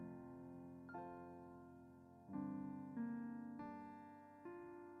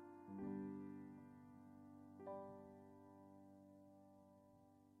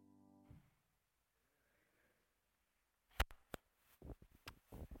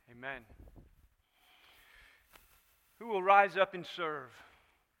Amen. Who will rise up and serve?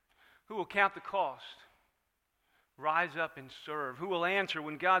 Who will count the cost? Rise up and serve. Who will answer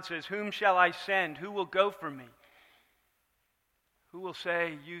when God says, "Whom shall I send? Who will go for me?" Who will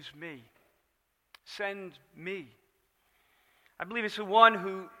say, "Use me. Send me"? I believe it's the one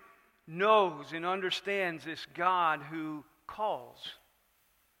who knows and understands this God who calls.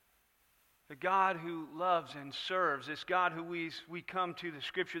 The God who loves and serves. This God who we come to the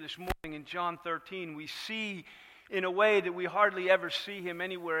Scripture this morning in John 13. We see in a way that we hardly ever see Him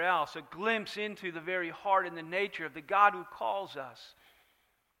anywhere else. A glimpse into the very heart and the nature of the God who calls us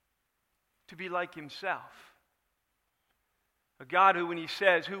to be like Himself. A God who, when He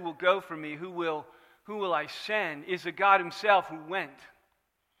says, "Who will go for me? Who will I send?" is the God Himself who went.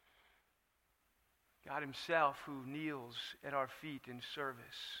 God Himself who kneels at our feet in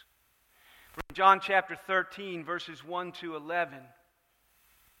service. From John chapter 13, verses 1 to 11.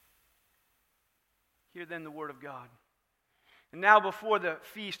 Hear then the word of God. "And now before the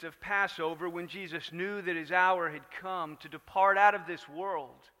feast of Passover, when Jesus knew that His hour had come to depart out of this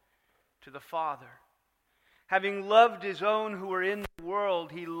world to the Father, having loved His own who were in the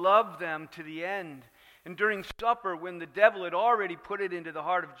world, He loved them to the end. And during supper, when the devil had already put it into the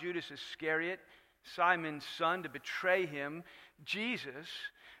heart of Judas Iscariot, Simon's son, to betray Him,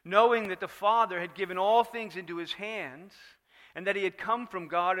 Jesus, knowing that the Father had given all things into His hands, and that He had come from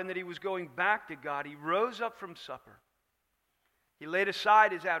God and that He was going back to God, He rose up from supper. He laid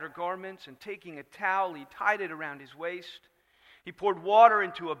aside His outer garments, and taking a towel, He tied it around His waist. He poured water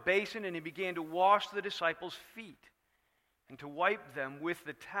into a basin, and He began to wash the disciples' feet and to wipe them with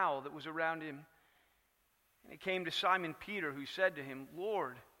the towel that was around Him. And it came to Simon Peter, who said to Him,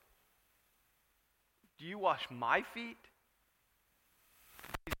 "Lord, do you wash my feet?"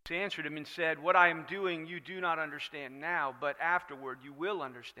 Jesus answered him and said, "What I am doing you do not understand now, but afterward you will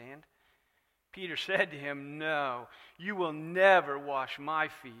understand." Peter said to Him, "No, you will never wash my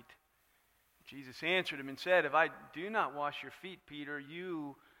feet." Jesus answered him and said, "If I do not wash your feet, Peter,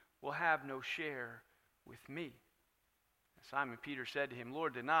 you will have no share with me." Simon Peter said to Him,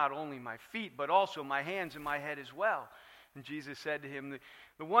 "Lord, not only my feet, but also my hands and my head as well." And Jesus said to him,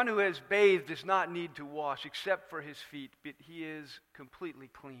 "The one who has bathed does not need to wash except for his feet, but he is completely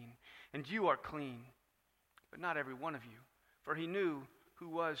clean. And you are clean, but not every one of you." For He knew who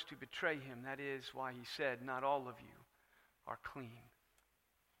was to betray Him. That is why He said, "Not all of you are clean."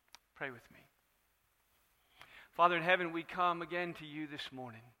 Pray with me. Father in heaven, we come again to You this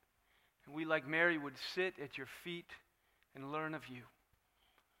morning. And we, like Mary, would sit at Your feet and learn of You.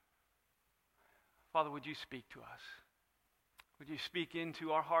 Father, would You speak to us? Would You speak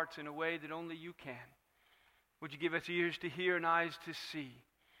into our hearts in a way that only You can? Would You give us ears to hear and eyes to see?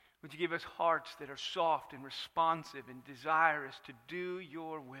 Would You give us hearts that are soft and responsive and desirous to do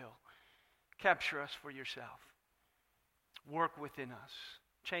Your will? Capture us for Yourself. Work within us.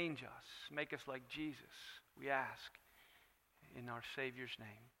 Change us. Make us like Jesus, we ask in our Savior's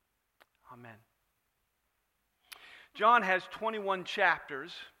name. Amen. John has 21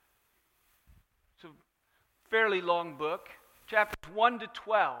 chapters. It's a fairly long book. Chapters 1 to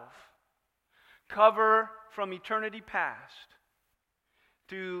 12 cover from eternity past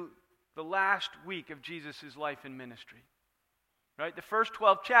to the last week of Jesus' life and ministry. Right? The first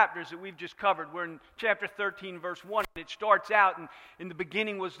 12 chapters that we've just covered, we're in chapter 13, verse 1. And it starts out, and in the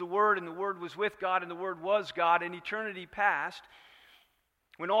beginning was the Word, and the Word was with God, and the Word was God. In eternity past,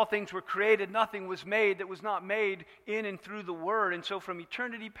 when all things were created, nothing was made that was not made in and through the Word. And so from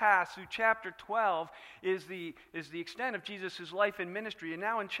eternity past through chapter 12 is the extent of Jesus' life and ministry. And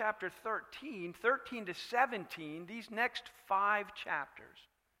now in chapter 13 to 17, these next 5 chapters,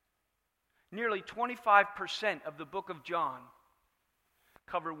 nearly 25% of the book of John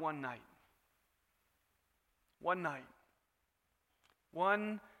cover one night. One night.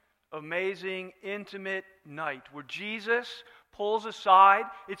 One amazing, intimate night where Jesus pulls aside.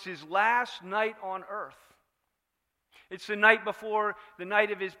 It's His last night on earth. It's the night before the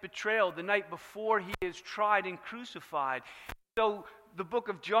night of His betrayal, the night before He is tried and crucified. So the book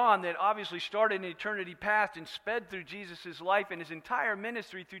of John, that obviously started in eternity past and sped through Jesus' life and His entire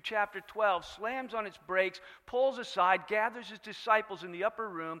ministry through chapter 12, slams on its brakes, pulls aside, gathers His disciples in the upper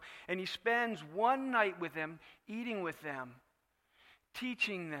room, and He spends one night with them, eating with them,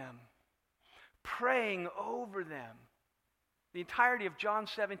 teaching them, praying over them. The entirety of John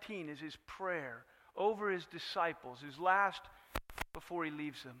 17 is His prayer over His disciples, His last before He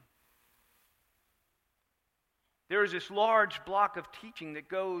leaves them. There is this large block of teaching that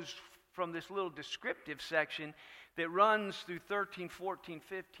goes from this little descriptive section that runs through 13, 14,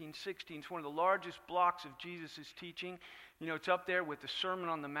 15, 16. It's one of the largest blocks of Jesus' teaching You know, it's up there with the Sermon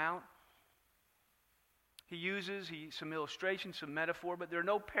on the Mount. He uses some illustrations, some metaphor, but there are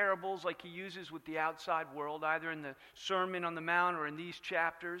no parables like he uses with the outside world, either in the Sermon on the Mount or in these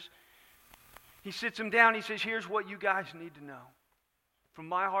chapters. He sits them down. He says, here's what you guys need to know. From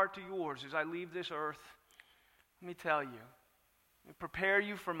my heart to yours, as I leave this earth, let me tell you. I prepare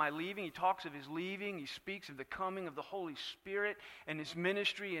you for my leaving. He talks of his leaving. He speaks of the coming of the Holy Spirit and his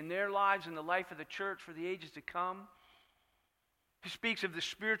ministry in their lives and the life of the church for the ages to come. He speaks of the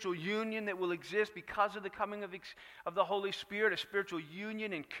spiritual union that will exist because of the coming of the Holy Spirit, a spiritual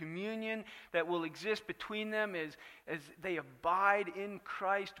union and communion that will exist between them as they abide in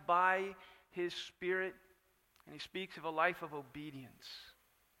Christ by his Spirit. And he speaks of a life of obedience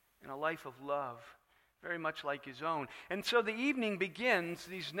and a life of love, very much like his own. And so the evening begins,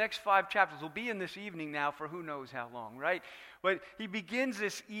 these next 5 chapters will be in this evening now for who knows how long, right? But he begins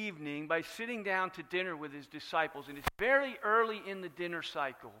this evening by sitting down to dinner with his disciples. And it's very early in the dinner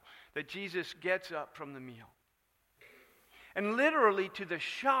cycle that Jesus gets up from the meal. And literally to the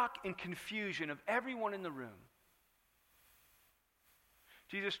shock and confusion of everyone in the room,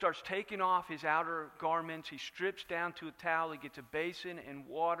 Jesus starts taking off his outer garments. He strips down to a towel. He gets a basin and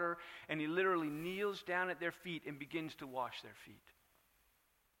water, and he literally kneels down at their feet and begins to wash their feet.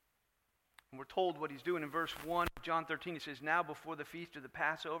 And we're told what he's doing in verse 1 of John 13. It says, now before the feast of the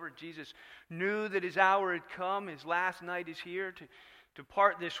Passover, Jesus knew that his hour had come. His last night is here to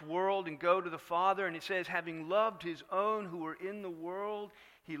part this world and go to the Father. And it says, having loved his own who were in the world,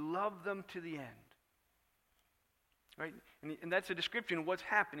 he loved them to the end. Right? And that's a description of what's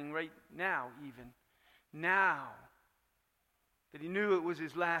happening right now, even. Now that he knew it was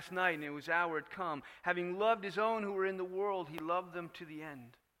his last night and his hour had come. Having loved his own who were in the world, he loved them to the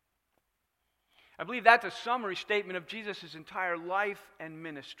end. I believe that's a summary statement of Jesus' entire life and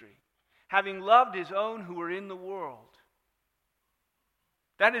ministry. Having loved his own who were in the world.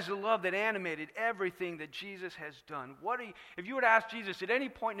 That is the love that animated everything that Jesus has done. If you were to ask Jesus at any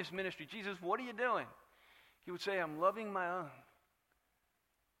point in his ministry, Jesus, what are you doing? He would say, I'm loving my own.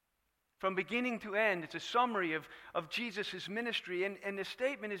 From beginning to end, it's a summary of Jesus' ministry. And the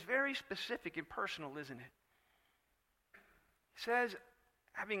statement is very specific and personal, isn't it? He says,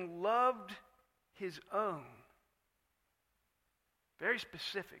 having loved his own. Very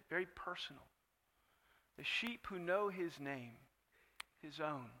specific, very personal. The sheep who know his name, his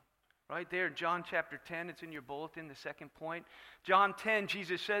own. Right there, John chapter 10, it's in your bulletin, the second point. John 10,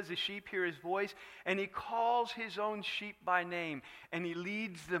 Jesus says the sheep hear his voice, and he calls his own sheep by name, and he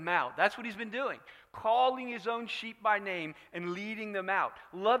leads them out. That's what he's been doing, calling his own sheep by name and leading them out,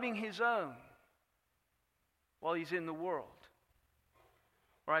 loving his own while he's in the world.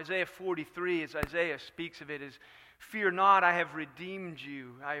 Or Isaiah 43, as Isaiah speaks of it, is, fear not, I have redeemed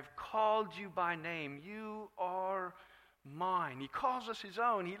you. I have called you by name. You are mine. He calls us his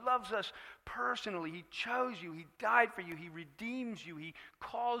own. He loves us personally. He chose you. He died for you. He redeems you. He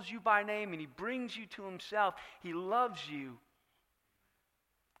calls you by name and he brings you to himself. He loves you.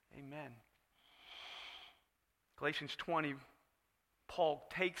 Amen. Galatians 20, Paul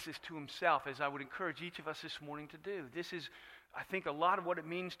takes this to himself, as I would encourage each of us this morning to do. This is, I think, a lot of what it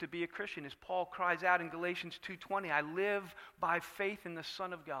means to be a Christian. As Paul cries out in Galatians 2:20, I live by faith in the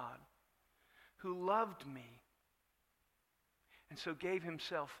Son of God, who loved me and so gave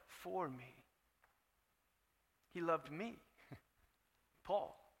himself for me. He loved me,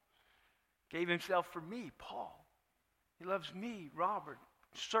 Paul. Gave himself for me, Paul. He loves me, Robert.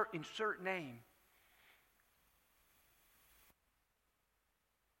 Insert name.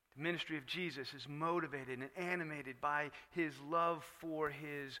 The ministry of Jesus is motivated and animated by his love for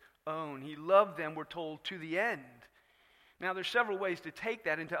his own. He loved them, we're told, to the end. Now, there's several ways to take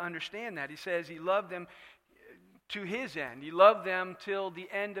that and to understand that. He says he loved them to his end. He loved them till the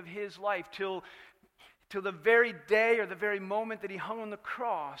end of his life, till the very day or the very moment that he hung on the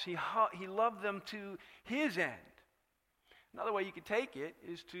cross. He loved them to his end. Another way you could take it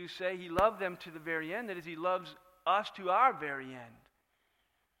is to say he loved them to the very end. That is, he loves us to our very end.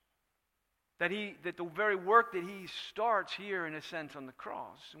 That the very work that he starts here, in a sense, on the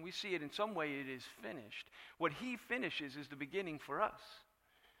cross, and we see it in some way it is finished. What he finishes is the beginning for us.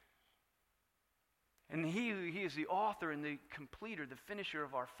 And he is the author and the completer, the finisher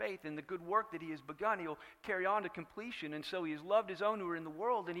of our faith. And the good work that he has begun, he'll carry on to completion. And so he has loved his own who are in the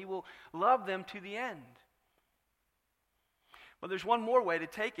world, and he will love them to the end. Well, there's one more way to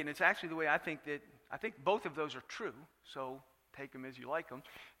take it, and it's actually the way I think both of those are true. So take them as you like them.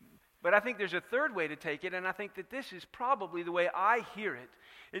 But I think there's a third way to take it, and I think that this is probably the way I hear it.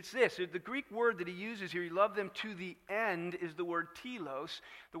 It's this. The Greek word that he uses here, he loved them to the end, is the word telos.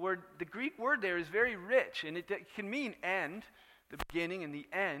 The Greek word there is very rich, and it can mean end, the beginning and the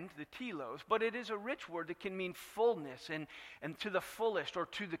end, the telos, but it is a rich word that can mean fullness and to the fullest, or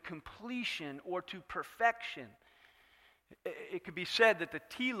to the completion, or to perfection. It could be said that the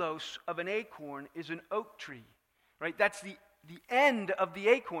telos of an acorn is an oak tree, right? That's the end of the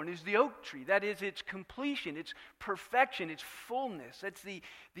acorn is the oak tree. That is its completion, its perfection, its fullness. That's the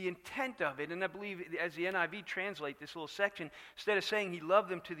intent of it. And I believe as the NIV translate this little section, instead of saying he loved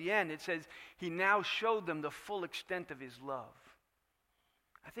them to the end, it says he now showed them the full extent of his love.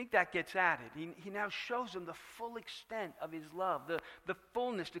 I think that gets at it. He now shows them the full extent of his love, the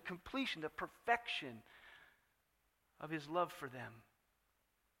fullness, the completion, the perfection of his love for them.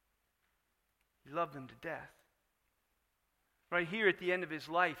 He loved them to death. Right here at the end of his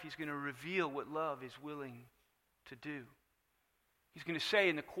life, he's going to reveal what love is willing to do. He's going to say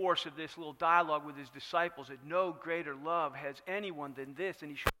in the course of this little dialogue with his disciples that no greater love has anyone than this, and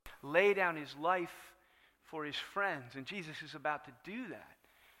he should lay down his life for his friends. And Jesus is about to do that.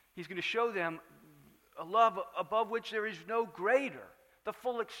 He's going to show them a love above which there is no greater, the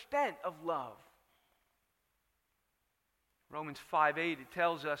full extent of love. Romans 5:8, it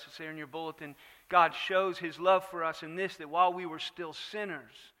tells us, it's there in your bulletin, God shows his love for us in this, that while we were still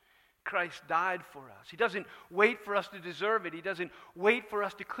sinners, Christ died for us. He doesn't wait for us to deserve it. He doesn't wait for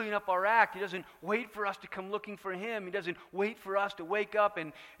us to clean up our act. He doesn't wait for us to come looking for him. He doesn't wait for us to wake up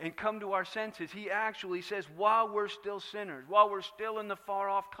and come to our senses. He actually says, while we're still sinners, while we're still in the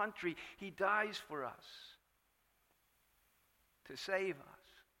far-off country, he dies for us to save us.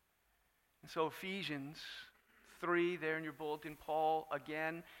 And so Ephesians 3 there in your bulletin, Paul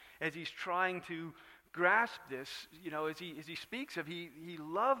again, as he's trying to grasp this, as he speaks of he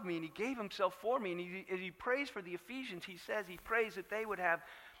loved me and he gave himself for me, and as he prays for the Ephesians, he says he prays that they would have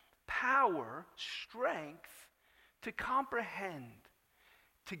power, strength to comprehend,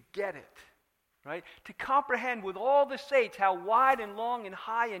 to get it, right? To comprehend with all the saints how wide and long and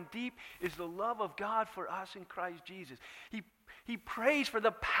high and deep is the love of God for us in Christ Jesus. He prays for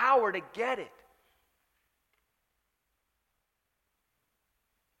the power to get it.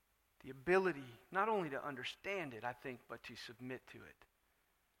 The ability not only to understand it, I think, but to submit to it.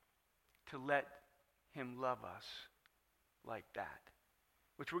 To let him love us like that.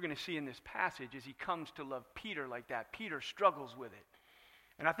 Which we're going to see in this passage as he comes to love Peter like that. Peter struggles with it.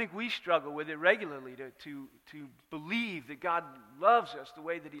 And I think we struggle with it regularly to believe that God loves us the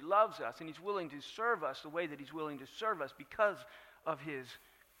way that he loves us, and he's willing to serve us the way that he's willing to serve us because of his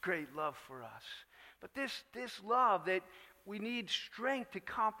great love for us. But this love that we need strength to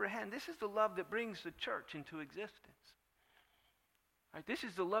comprehend. This is the love that brings the church into existence. Right? This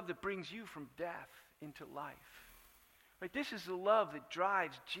is the love that brings you from death into life. Right? This is the love that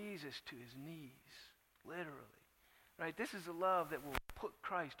drives Jesus to his knees, literally. Right? This is the love that will put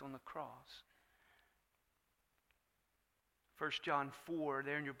Christ on the cross. 1 John 4,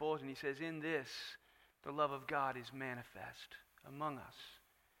 there in your bulletin, he says, in this, the love of God is manifest among us,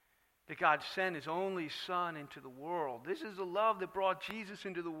 that God sent his only Son into the world. This is the love that brought Jesus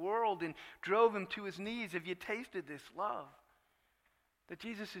into the world and drove him to his knees. Have you tasted this love that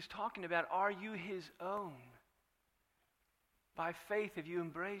Jesus is talking about? Are you his own? By faith have you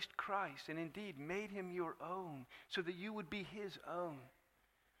embraced Christ and indeed made him your own so that you would be his own?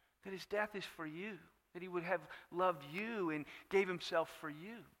 That his death is for you, that he would have loved you and gave himself for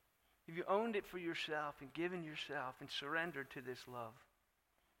you. Have you owned it for yourself and given yourself and surrendered to this love?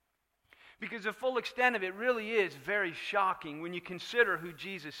 Because the full extent of it really is very shocking when you consider who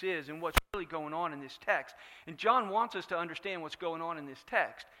Jesus is and what's really going on in this text. And John wants us to understand what's going on in this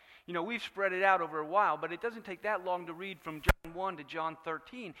text. We've spread it out over a while, but it doesn't take that long to read from John 1 to John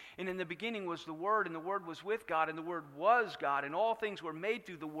 13. And in the beginning was the Word, and the Word was with God, and the Word was God, and all things were made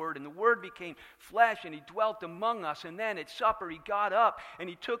through the Word, and the Word became flesh, and he dwelt among us. And then at supper he got up, and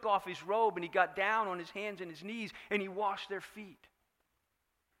he took off his robe, and he got down on his hands and his knees, and he washed their feet.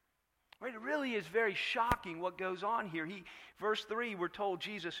 Right? It really is very shocking what goes on here. Verse 3, we're told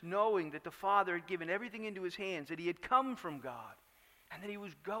Jesus, knowing that the Father had given everything into his hands, that he had come from God, and that he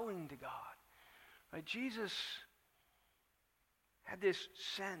was going to God. Right? Jesus had this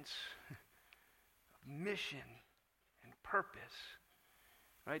sense of mission and purpose.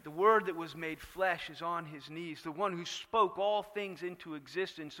 Right? The Word that was made flesh is on his knees. The one who spoke all things into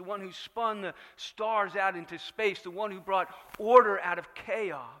existence. The one who spun the stars out into space. The one who brought order out of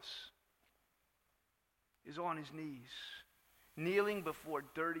chaos is on his knees, kneeling before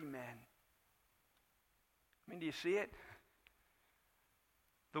dirty men. Do you see it?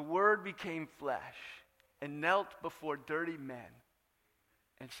 The Word became flesh and knelt before dirty men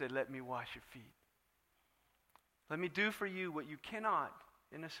and said, let me wash your feet. Let me do for you what you cannot,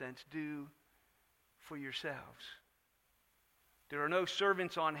 in a sense, do for yourselves. There are no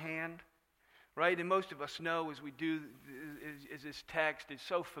servants on hand, right? And most of us know as we do, as this text is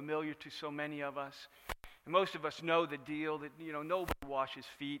so familiar to so many of us. And most of us know the deal that, nobody washes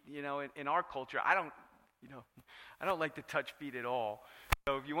feet. In our culture, I don't like to touch feet at all.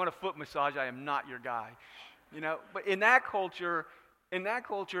 So if you want a foot massage, I am not your guy. But in that culture,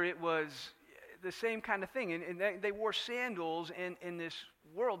 it was the same kind of thing. And they wore sandals in this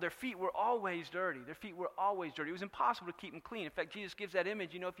world. Their feet were always dirty. It was impossible to keep them clean. In fact, Jesus gives that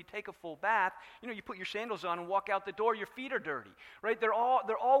image, if you take a full bath, you put your sandals on and walk out the door, your feet are dirty, right? They're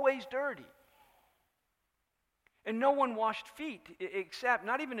always dirty. And no one washed feet, except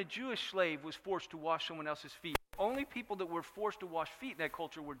not even a Jewish slave was forced to wash someone else's feet. Only people that were forced to wash feet in that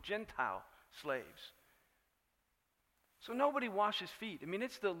culture were Gentile slaves. So nobody washes feet.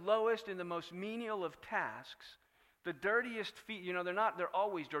 It's the lowest and the most menial of tasks. The dirtiest feet, they're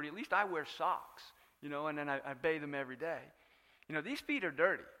always dirty. At least I wear socks, and then I bathe them every day. These feet are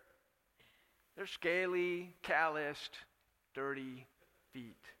dirty. They're scaly, calloused, dirty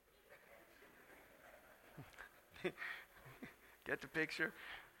feet. Get the picture?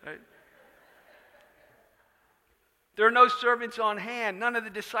 Right? There are no servants on hand. None of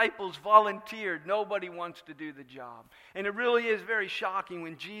the disciples volunteered. Nobody wants to do the job. And it really is very shocking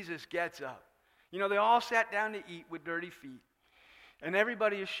when Jesus gets up. They all sat down to eat with dirty feet. And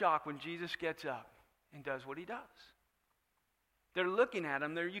everybody is shocked when Jesus gets up and does what he does. They're looking at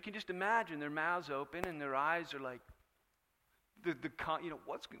him. You can just imagine their mouths open and their eyes are like,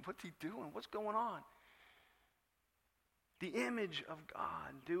 what's he doing? What's going on? The image of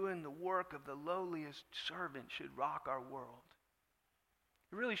God doing the work of the lowliest servant should rock our world.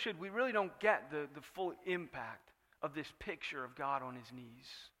 It really should. We really don't get the full impact of this picture of God on his knees.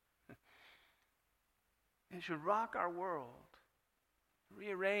 It should rock our world.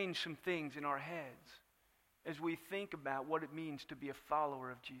 Rearrange some things in our heads as we think about what it means to be a follower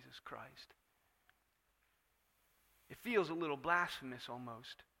of Jesus Christ. It feels a little blasphemous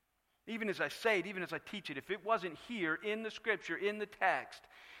almost. Even as I say it, even as I teach it, if it wasn't here in the Scripture, in the text,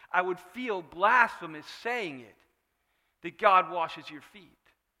 I would feel blasphemous saying it, that God washes your feet,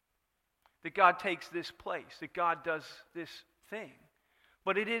 that God takes this place, that God does this thing.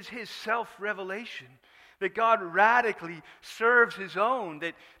 But it is his self-revelation, that God radically serves his own,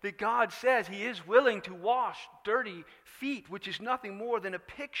 that God says he is willing to wash dirty feet, which is nothing more than a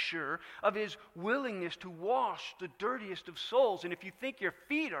picture of his willingness to wash the dirtiest of souls. And if you think your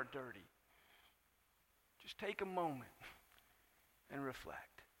feet are dirty, just take a moment and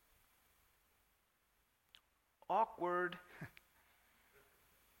reflect. Awkward.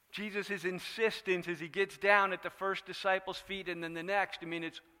 Jesus' insistence as he gets down at the first disciple's feet and then the next,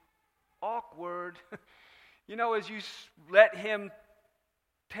 it's awkward. As you let him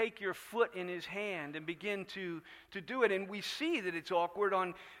take your foot in his hand and begin to do it. And we see that it's awkward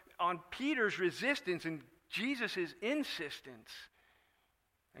on Peter's resistance and Jesus' insistence.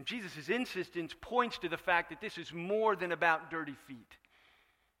 And Jesus' insistence points to the fact that this is more than about dirty feet.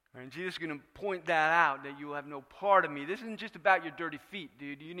 And Jesus is going to point that out, that you will have no part of me. This isn't just about your dirty feet,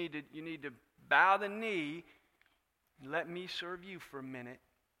 dude. You need to bow the knee and let me serve you for a minute,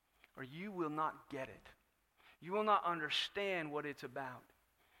 or you will not get it. You will not understand what it's about.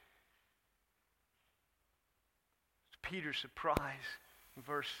 It's Peter's surprise in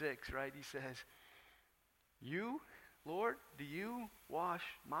verse 6, right? He says, "You, Lord, do you wash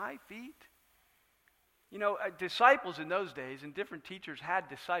my feet?" Disciples in those days, and different teachers had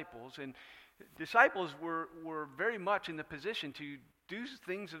disciples, and disciples were very much in the position to do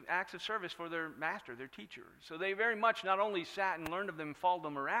things, acts of service for their master, their teacher. So they very much not only sat and learned of them and followed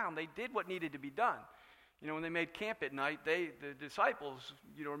them around, they did what needed to be done. When they made camp at night, the disciples,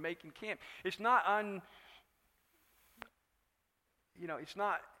 were making camp. It's not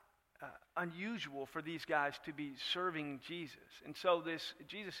unusual for these guys to be serving Jesus. And so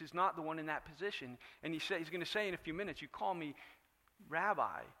Jesus is not the one in that position. And he's going to say in a few minutes, you call me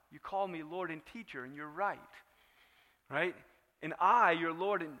Rabbi, you call me Lord and teacher, and you're right. Right? And I, your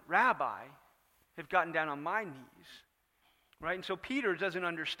Lord and Rabbi, have gotten down on my knees. Right? And so Peter doesn't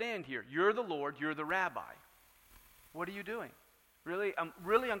understand here. You're the Lord, you're the Rabbi. What are you doing? Really? I'm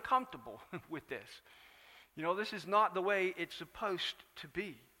really uncomfortable with this. This is not the way it's supposed to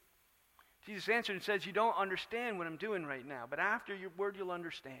be. Jesus answered and says, you don't understand what I'm doing right now, but after your word you'll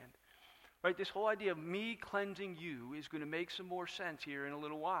understand. Right? This whole idea of me cleansing you is going to make some more sense here in a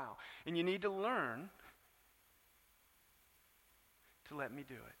little while. And you need to learn to let me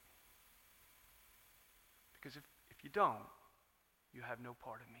do it. Because if you don't, you have no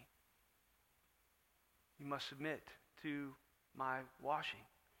part of me. You must submit to my washing.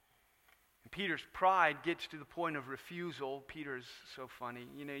 And Peter's pride gets to the point of refusal. Peter's so funny.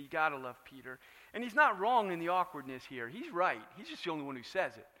 You got to love Peter. And he's not wrong in the awkwardness here. He's right. He's just the only one who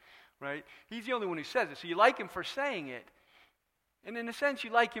says it, right? He's the only one who says it. So you like him for saying it. And in a sense,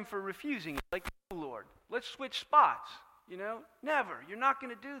 you like him for refusing it. Like, oh, Lord, let's switch spots. Never. You're not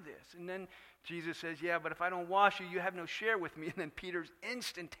going to do this. And then Jesus says, yeah, but if I don't wash you, you have no share with me. And then Peter's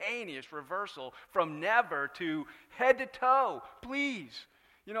instantaneous reversal from never to head to toe. Please,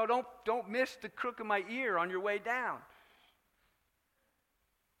 don't miss the crook of my ear on your way down.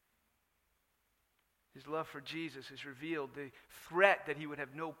 His love for Jesus is revealed. The threat that he would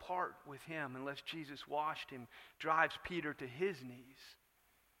have no part with him unless Jesus washed him drives Peter to his knees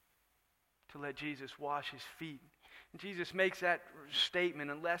to let Jesus wash his feet. And Jesus makes that statement,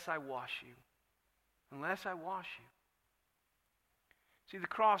 unless I wash you. Unless I wash you. See, the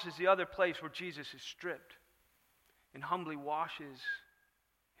cross is the other place where Jesus is stripped and humbly washes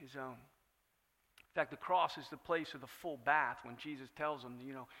his own. In fact, the cross is the place of the full bath when Jesus tells them,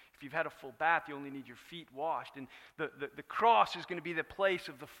 if you've had a full bath, you only need your feet washed. And the cross is going to be the place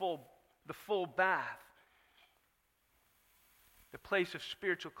of the full bath. The place of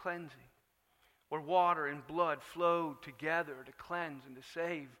spiritual cleansing, where water and blood flowed together to cleanse and to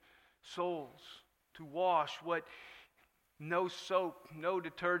save souls, to wash what no soap, no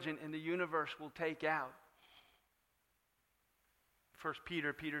detergent in the universe will take out. 1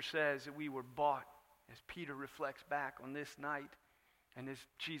 Peter says that we were bought, as Peter reflects back on this night. And as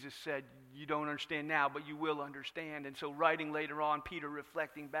Jesus said, you don't understand now, but you will understand. And so writing later on, Peter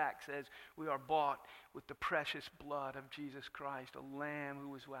reflecting back says, we are bought with the precious blood of Jesus Christ, a lamb who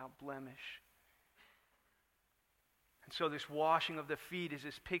was without blemish. And so this washing of the feet is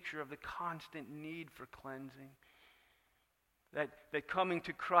this picture of the constant need for cleansing. That coming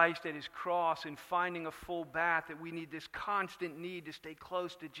to Christ at his cross and finding a full bath, that we need this constant need to stay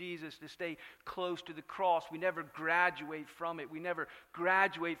close to Jesus, to stay close to the cross. We never graduate from it. We never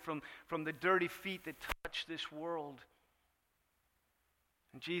graduate from the dirty feet that touch this world.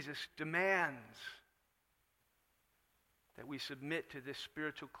 And Jesus demands that we submit to this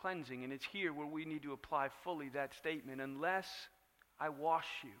spiritual cleansing. And it's here where we need to apply fully that statement. Unless I wash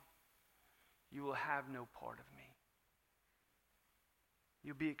you, you will have no part of me.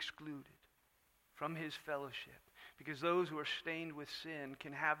 You'll be excluded from his fellowship, because those who are stained with sin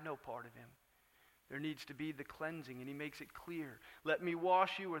can have no part of him. There needs to be the cleansing, and he makes it clear. Let me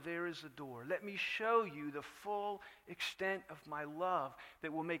wash you, or there is the door. Let me show you the full extent of my love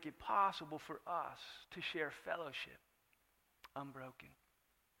that will make it possible for us to share fellowship unbroken.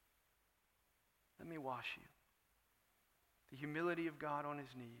 Let me wash you. The humility of God on his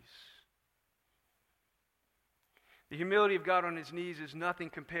knees. The humility of God on his knees is nothing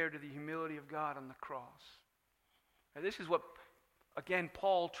compared to the humility of God on the cross. Now, this is what, again,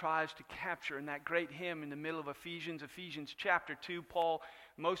 Paul tries to capture in that great hymn in the middle of Ephesians chapter 2.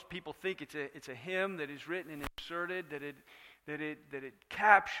 Most people think it's a hymn that is written and inserted, that it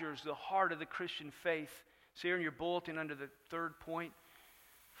captures the heart of the Christian faith. It's here in your bulletin under the third point.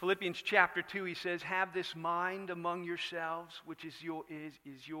 Philippians chapter 2, he says, have this mind among yourselves, which is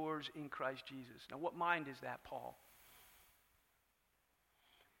yours in Christ Jesus. Now, what mind is that, Paul?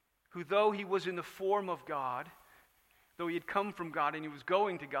 Who, though he was in the form of God, though he had come from God and he was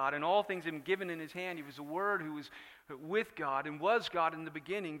going to God, and all things had been given in his hand, he was the Word who was with God and was God in the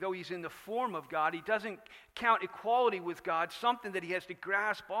beginning. Though he's in the form of God, he doesn't count equality with God something that he has to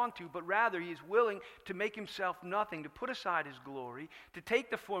grasp onto, but rather he is willing to make himself nothing, to put aside his glory, to take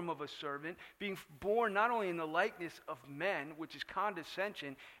the form of a servant, being born not only in the likeness of men, which is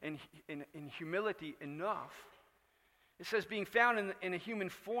condescension and in humility enough. It says, being found in a human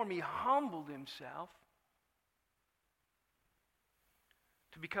form, he humbled himself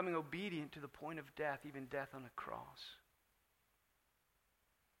to becoming obedient to the point of death, even death on a cross.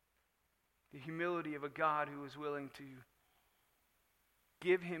 The humility of a God who is willing to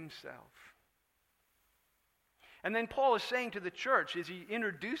give himself. And then Paul is saying to the church, as he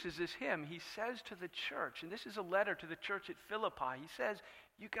introduces this hymn, he says to the church, and this is a letter to the church at Philippi, he says,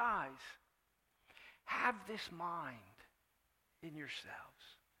 you guys, have this mind in yourselves.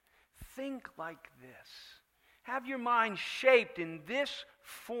 Think like this. Have your mind shaped in this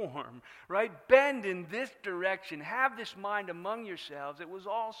form, right? Bend in this direction. Have this mind among yourselves. It was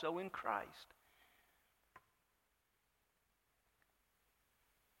also in Christ.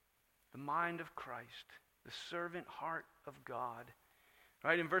 The mind of Christ, the servant heart of God,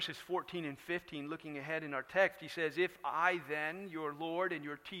 Right, in verses 14 and 15, looking ahead in our text, he says, "If I then, your Lord and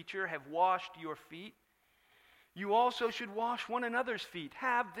your teacher, have washed your feet, you also should wash one another's feet.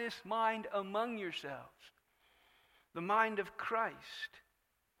 Have this mind among yourselves, the mind of Christ."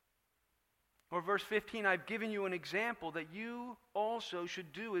 Or verse 15, "I've given you an example that you also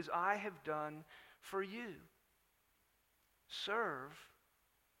should do as I have done for you. Serve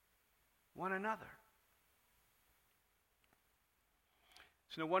one another."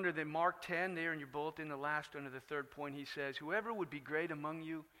 It's no wonder that Mark 10, there in your bulletin, the last under the third point, he says, "Whoever would be great among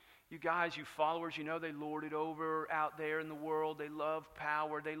you, you guys, you followers, you know they lord it over out there in the world. They love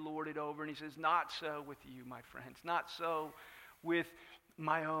power. They lord it over." And he says, "Not so with you, my friends. Not so with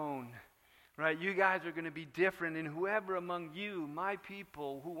my own." Right? You guys are going to be different. And whoever among you, my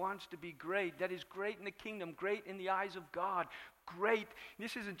people, who wants to be great, that is great in the kingdom, great in the eyes of God, great.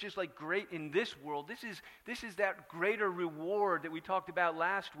 This isn't just like great in this world. This is that greater reward that we talked about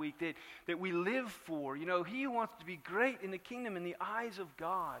last week that we live for. You know, he who wants to be great in the kingdom in the eyes of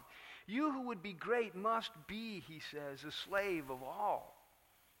God. You who would be great must be, he says, a slave of all.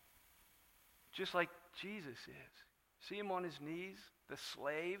 Just like Jesus is. See him on his knees, the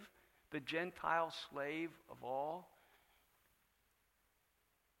slave, the Gentile slave of all.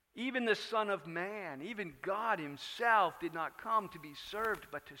 Even the Son of Man, even God himself did not come to be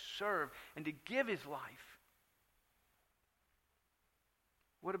served, but to serve and to give his life.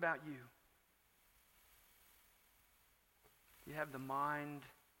 What about you? You have the mind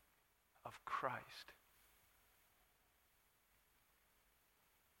of Christ.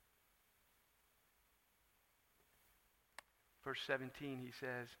 Verse 17, he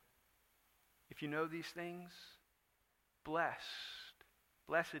says, "If you know these things,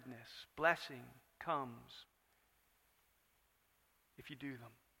 blessedness, blessing comes if you do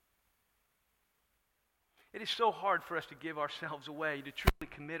them." It is so hard for us to give ourselves away, to truly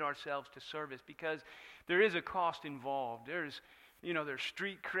commit ourselves to service, because there is a cost involved. There's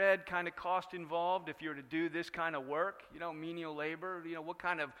street cred kind of cost involved if you're to do this kind of work, menial labor. What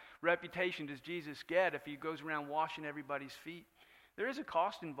kind of reputation does Jesus get if he goes around washing everybody's feet? There is a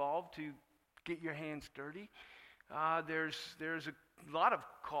cost involved to get your hands dirty. There's a lot of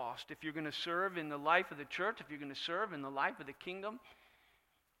cost if you're going to serve in the life of the church, if you're going to serve in the life of the kingdom.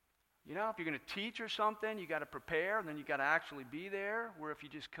 If you're going to teach or something, you got to prepare, and then you got to actually be there. Where if you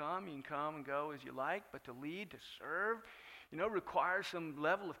just come, you can come and go as you like. But to lead, to serve, requires some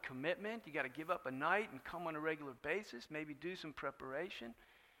level of commitment. You got to give up a night and come on a regular basis. Maybe do some preparation.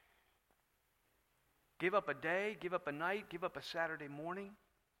 Give up a day, give up a night, give up a Saturday morning.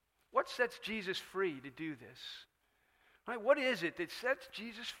 What sets Jesus free to do this? Right? What is it that sets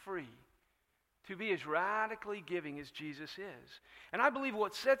Jesus free to be as radically giving as Jesus is? And I believe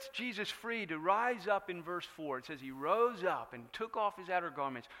what sets Jesus free to rise up in verse 4, it says he rose up and took off his outer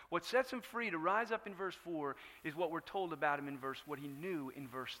garments. What sets him free to rise up in verse 4 is what we're told about him what he knew in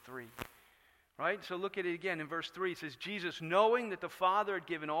verse 3. Right? So look at it again in verse 3. It says, "Jesus, knowing that the Father had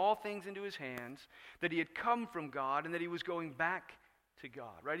given all things into his hands, that he had come from God, and that he was going back to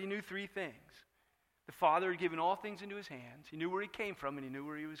God." Right? He knew three things. The Father had given all things into his hands. He knew where he came from, and he knew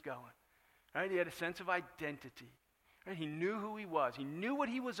where he was going. Right? He had a sense of identity. Right? He knew who he was. He knew what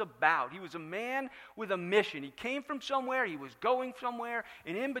he was about. He was a man with a mission. He came from somewhere. He was going somewhere.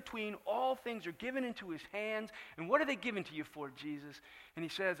 And in between, all things are given into his hands. And what are they given to you for, Jesus? And he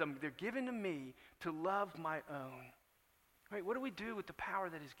says, they're given to me to love my own. Right? What do we do with the power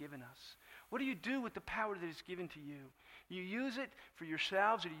that is given us? What do you do with the power that is given to you? Do you use it for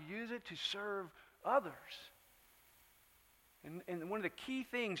yourselves, or do you use it to serve others? And one of the key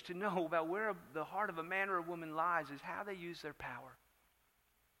things to know about where the heart of a man or a woman lies is how they use their power.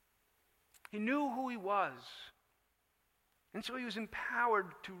 He knew who he was. And so he was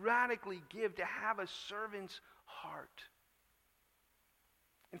empowered to radically give, to have a servant's heart.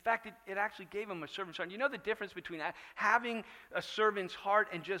 In fact, it actually gave him a servant's heart. You know the difference between having a servant's heart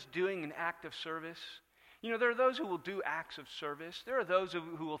and just doing an act of service? There are those who will do acts of service. There are those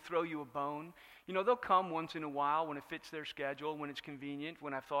who will throw you a bone. They'll come once in a while when it fits their schedule, when it's convenient,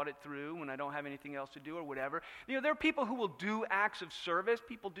 when I've thought it through, when I don't have anything else to do or whatever. There are people who will do acts of service.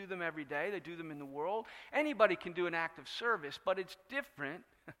 People do them every day. They do them in the world. Anybody can do an act of service, but it's different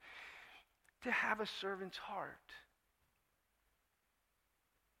to have a servant's heart.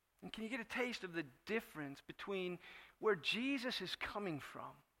 And can you get a taste of the difference between where Jesus is coming from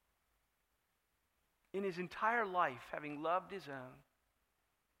in his entire life, having loved his own,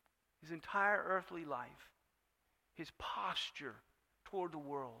 his entire earthly life, his posture toward the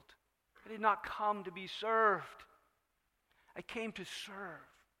world? I did not come to be served. I came to serve.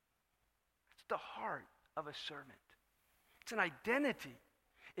 It's the heart of a servant. It's an identity.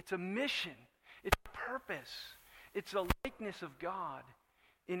 It's a mission. It's a purpose. It's a likeness of God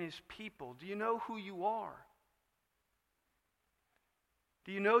in His people. Do you know who you are?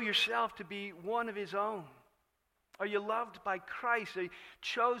 Do you know yourself to be one of His own? Are you loved by Christ? Are you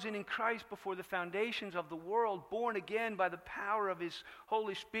chosen in Christ before the foundations of the world, born again by the power of His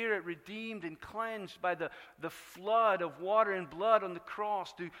Holy Spirit, redeemed and cleansed by the flood of water and blood on the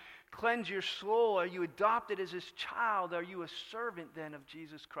cross to cleanse your soul? Are you adopted as His child? Are you a servant then of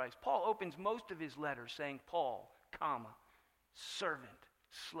Jesus Christ? Paul opens most of his letters saying, Paul, comma, servant,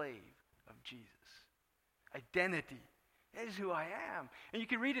 slave of Jesus. Identity. That is who I am. And you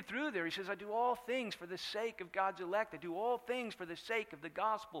can read it through there. He says, I do all things for the sake of God's elect. I do all things for the sake of the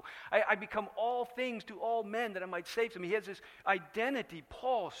gospel. I become all things to all men that I might save them. He has this identity.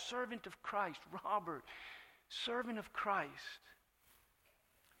 Paul, servant of Christ. Robert, servant of Christ.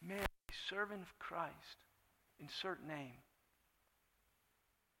 Mary, servant of Christ. Insert name.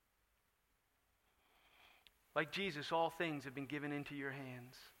 Like Jesus, all things have been given into your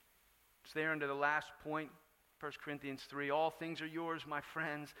hands. It's there under the last point. 1 Corinthians 3, all things are yours, my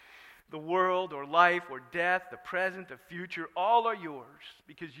friends. The world or life or death, the present, the future, all are yours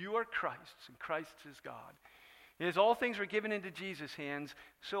because you are Christ's and Christ is God. And as all things are given into Jesus' hands,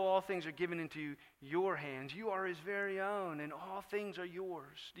 so all things are given into your hands. You are His very own and all things are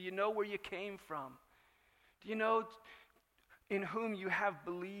yours. Do you know where you came from? Do you know in whom you have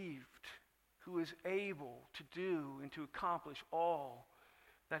believed, who is able to do and to accomplish all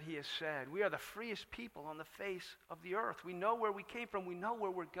that He has said? We are the freest people on the face of the earth. We know where we came from. We know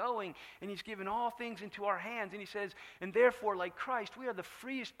where we're going. And He's given all things into our hands. And He says, and therefore, like Christ, we are the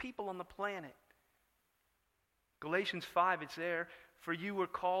freest people on the planet. Galatians 5, it's there. For you were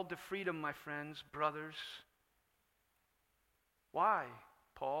called to freedom, my friends, brothers. Why,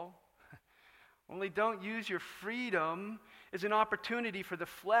 Paul? Only don't use your freedom as an opportunity for the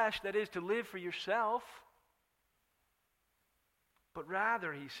flesh, that is, to live for yourself. But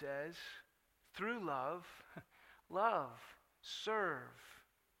rather, he says, through love, serve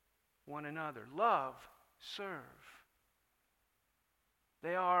one another. Love, serve.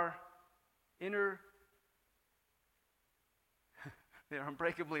 They are they're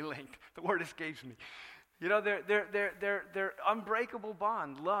unbreakably linked. The word escapes me. You know, they're unbreakable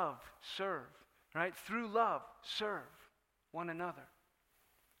bond. Love, serve. Right? Through love, serve one another.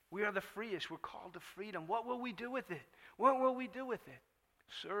 We are the freest. We're called to freedom. What will we do with it? What will we do with it?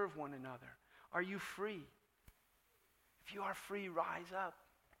 Serve one another. Are you free? If you are free, rise up.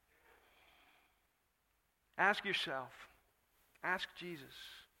 Ask yourself, ask Jesus,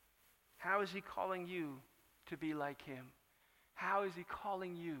 how is He calling you to be like Him? How is He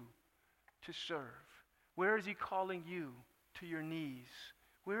calling you to serve? Where is He calling you to your knees?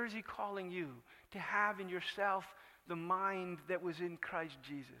 Where is He calling you to have in yourself the mind that was in Christ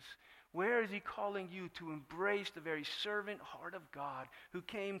Jesus? Where is He calling you to embrace the very servant heart of God who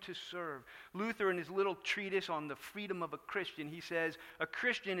came to serve? Luther, in his little treatise on the freedom of a Christian, he says, a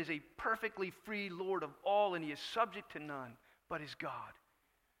Christian is a perfectly free Lord of all, and he is subject to none but his God.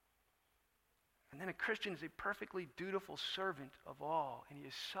 And then a Christian is a perfectly dutiful servant of all, and he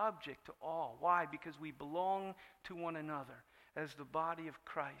is subject to all. Why? Because we belong to one another as the body of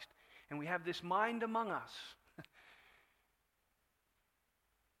Christ. And we have this mind among us,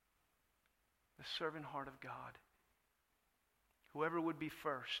 the servant heart of God. Whoever would be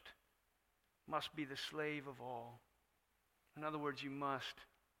first must be the slave of all. In other words, you must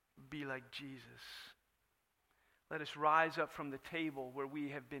be like Jesus. Let us rise up from the table where we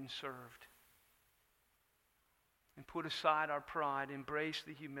have been served and put aside our pride, embrace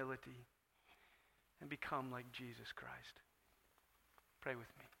the humility, and become like Jesus Christ. Pray with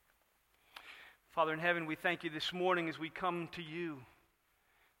me. Father in heaven, we thank You this morning as we come to You,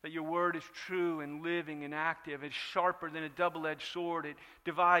 that Your word is true and living and active. It's sharper than a double-edged sword. It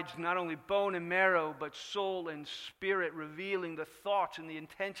divides not only bone and marrow, but soul and spirit, revealing the thoughts and the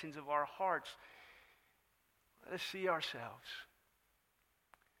intentions of our hearts. Let us see ourselves.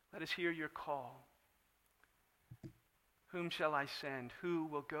 Let us hear Your call. Whom shall I send? Who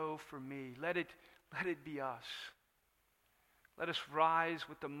will go for me? Let it be us. Let us rise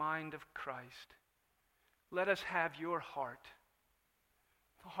with the mind of Christ. Let us have Your heart.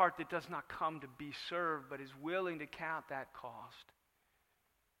 A heart that does not come to be served, but is willing to count that cost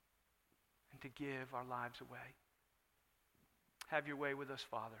and to give our lives away. Have Your way with us,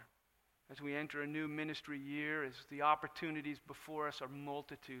 Father, as we enter a new ministry year, as the opportunities before us are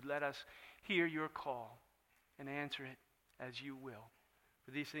multitude. Let us hear Your call and answer it as You will.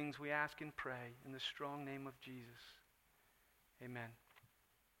 For these things we ask and pray in the strong name of Jesus. Amen.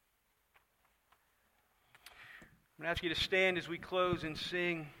 I'm going to ask you to stand as we close and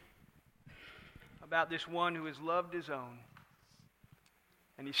sing about this one who has loved his own.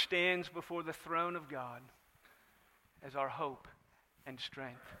 And he stands before the throne of God as our hope and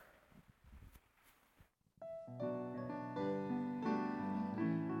strength.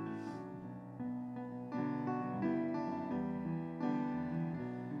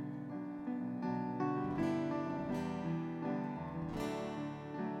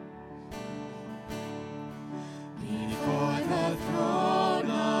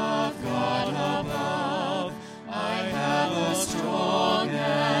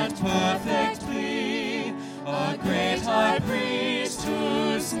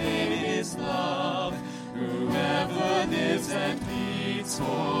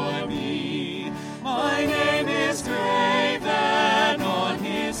 For me, my name is graven on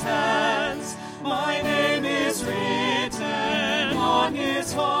his hands, my name is written on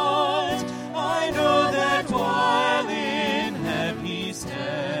his heart. I know that while in heaven he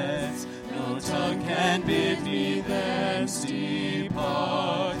stands, no tongue can bid me thence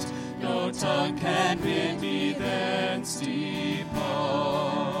depart, no tongue can bid me thence depart.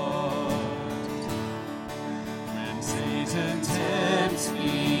 Satan tempts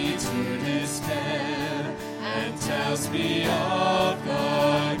me to despair and tells me of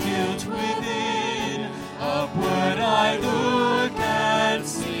the guilt within. Upward I look and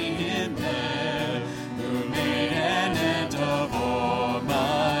see him there, who made an end of all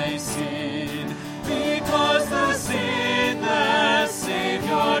my sin. Because the sinless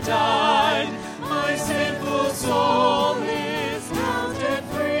Savior died, my sinful soul is counted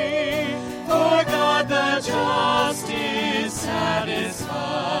free. For God the just is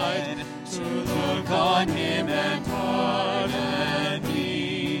satisfied to look on him and pardon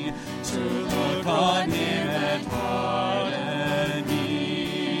me, to look on him and pardon me.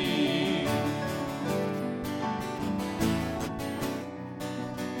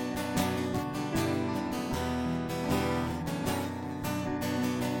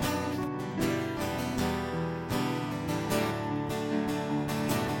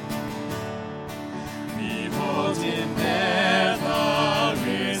 Behold him there, the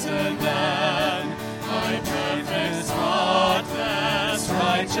risen man, my perfect, spotless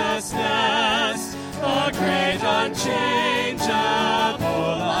righteousness, the great unchangeable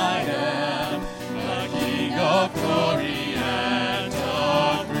I am, the King of glory and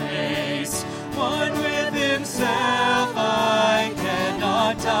of grace. One with himself I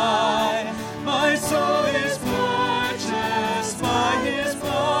cannot die, my soul is purchased by his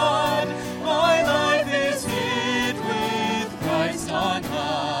blood, my life is hid with Christ on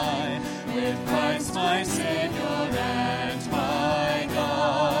high, with Christ my Savior and my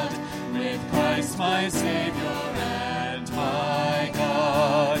God, with Christ my Savior and my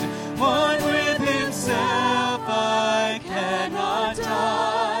God. One with himself I cannot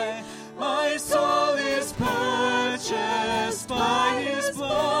die, my soul is purchased by his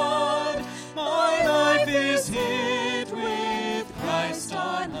blood, my life is hid with Christ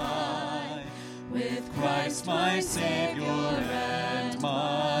on high, with Christ my Savior and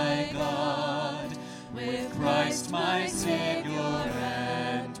my God, with Christ my Savior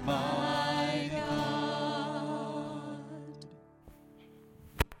and my God.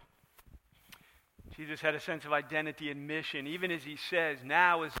 Jesus had a sense of identity and mission, even as he says,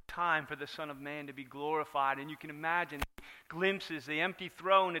 now is the time for the Son of Man to be glorified. And you can imagine glimpses, the empty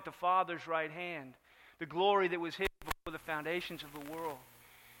throne at the Father's right hand, the glory that was hid before the foundations of the world.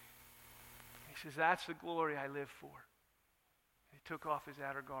 He says, that's the glory I live for. He took off his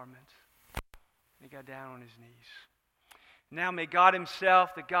outer garments, and he got down on his knees. Now may God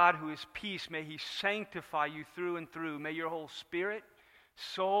himself, the God who is peace, may he sanctify you through and through. May your whole spirit,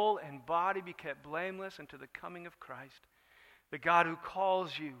 soul, and body be kept blameless unto the coming of Christ. The God who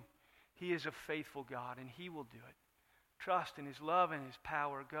calls you, he is a faithful God, and he will do it. Trust in his love and his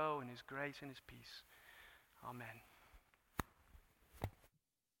power. Go in his grace and his peace. Amen.